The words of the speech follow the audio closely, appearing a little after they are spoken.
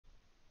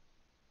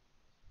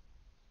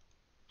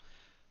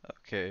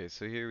Okay,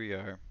 so here we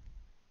are.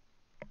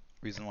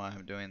 Reason why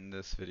I'm doing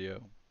this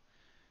video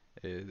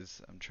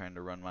is I'm trying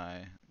to run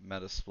my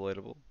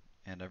Metasploitable,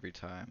 and every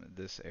time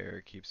this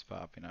error keeps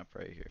popping up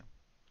right here.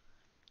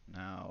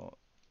 Now,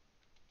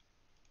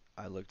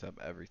 I looked up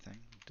everything,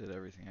 did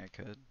everything I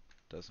could,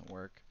 doesn't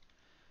work.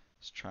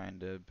 Was trying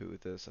to boot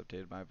this,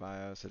 updated my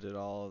BIOS, I did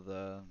all of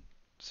the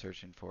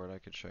searching for it. I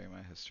could show you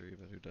my history,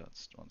 but who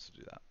wants to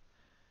do that?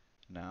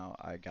 Now,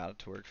 I got it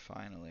to work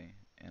finally,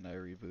 and I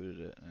rebooted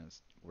it, and it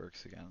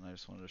works again. I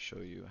just wanted to show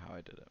you how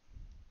I did it.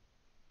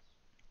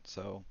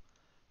 So,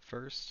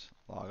 first,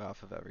 log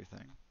off of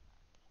everything.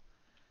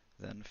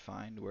 Then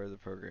find where the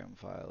program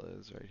file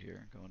is right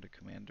here. Go into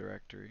command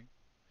directory,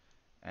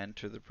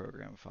 enter the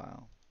program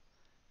file,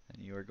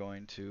 and you are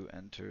going to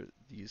enter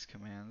these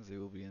commands. They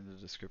will be in the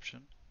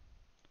description.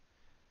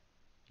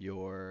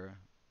 Your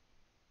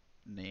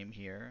name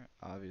here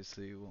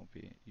obviously won't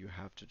be, you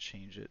have to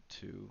change it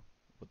to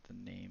what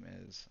the name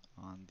is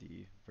on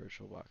the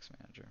Virtualbox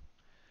manager.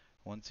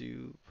 Once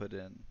you put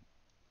in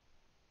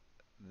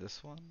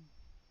this one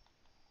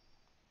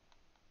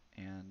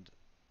and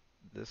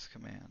this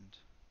command,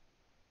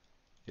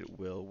 it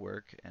will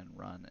work and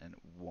run and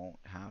won't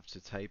have to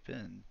type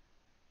in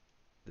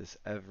this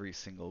every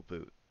single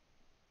boot.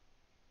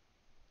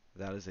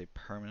 That is a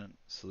permanent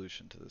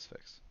solution to this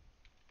fix.